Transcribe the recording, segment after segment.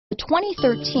The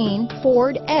 2013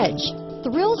 Ford Edge.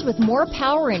 Thrills with more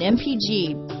power and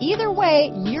MPG. Either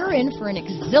way, you're in for an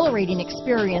exhilarating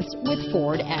experience with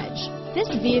Ford Edge.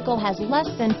 This vehicle has less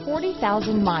than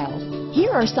 40,000 miles.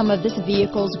 Here are some of this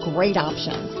vehicle's great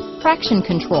options: traction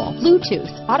control, Bluetooth,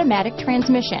 automatic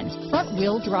transmission, front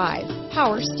wheel drive,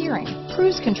 power steering,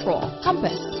 cruise control,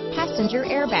 compass, passenger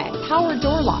airbag, power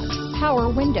door locks, power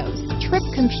windows, trip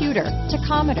computer,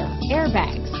 tachometer,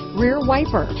 airbags, rear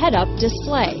wiper, head-up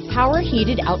display, power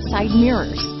heated outside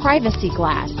mirrors, privacy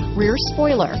glass, rear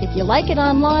spoiler. If you like it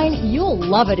online, you'll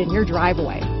love it in your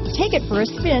driveway. Take it for a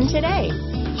spin today.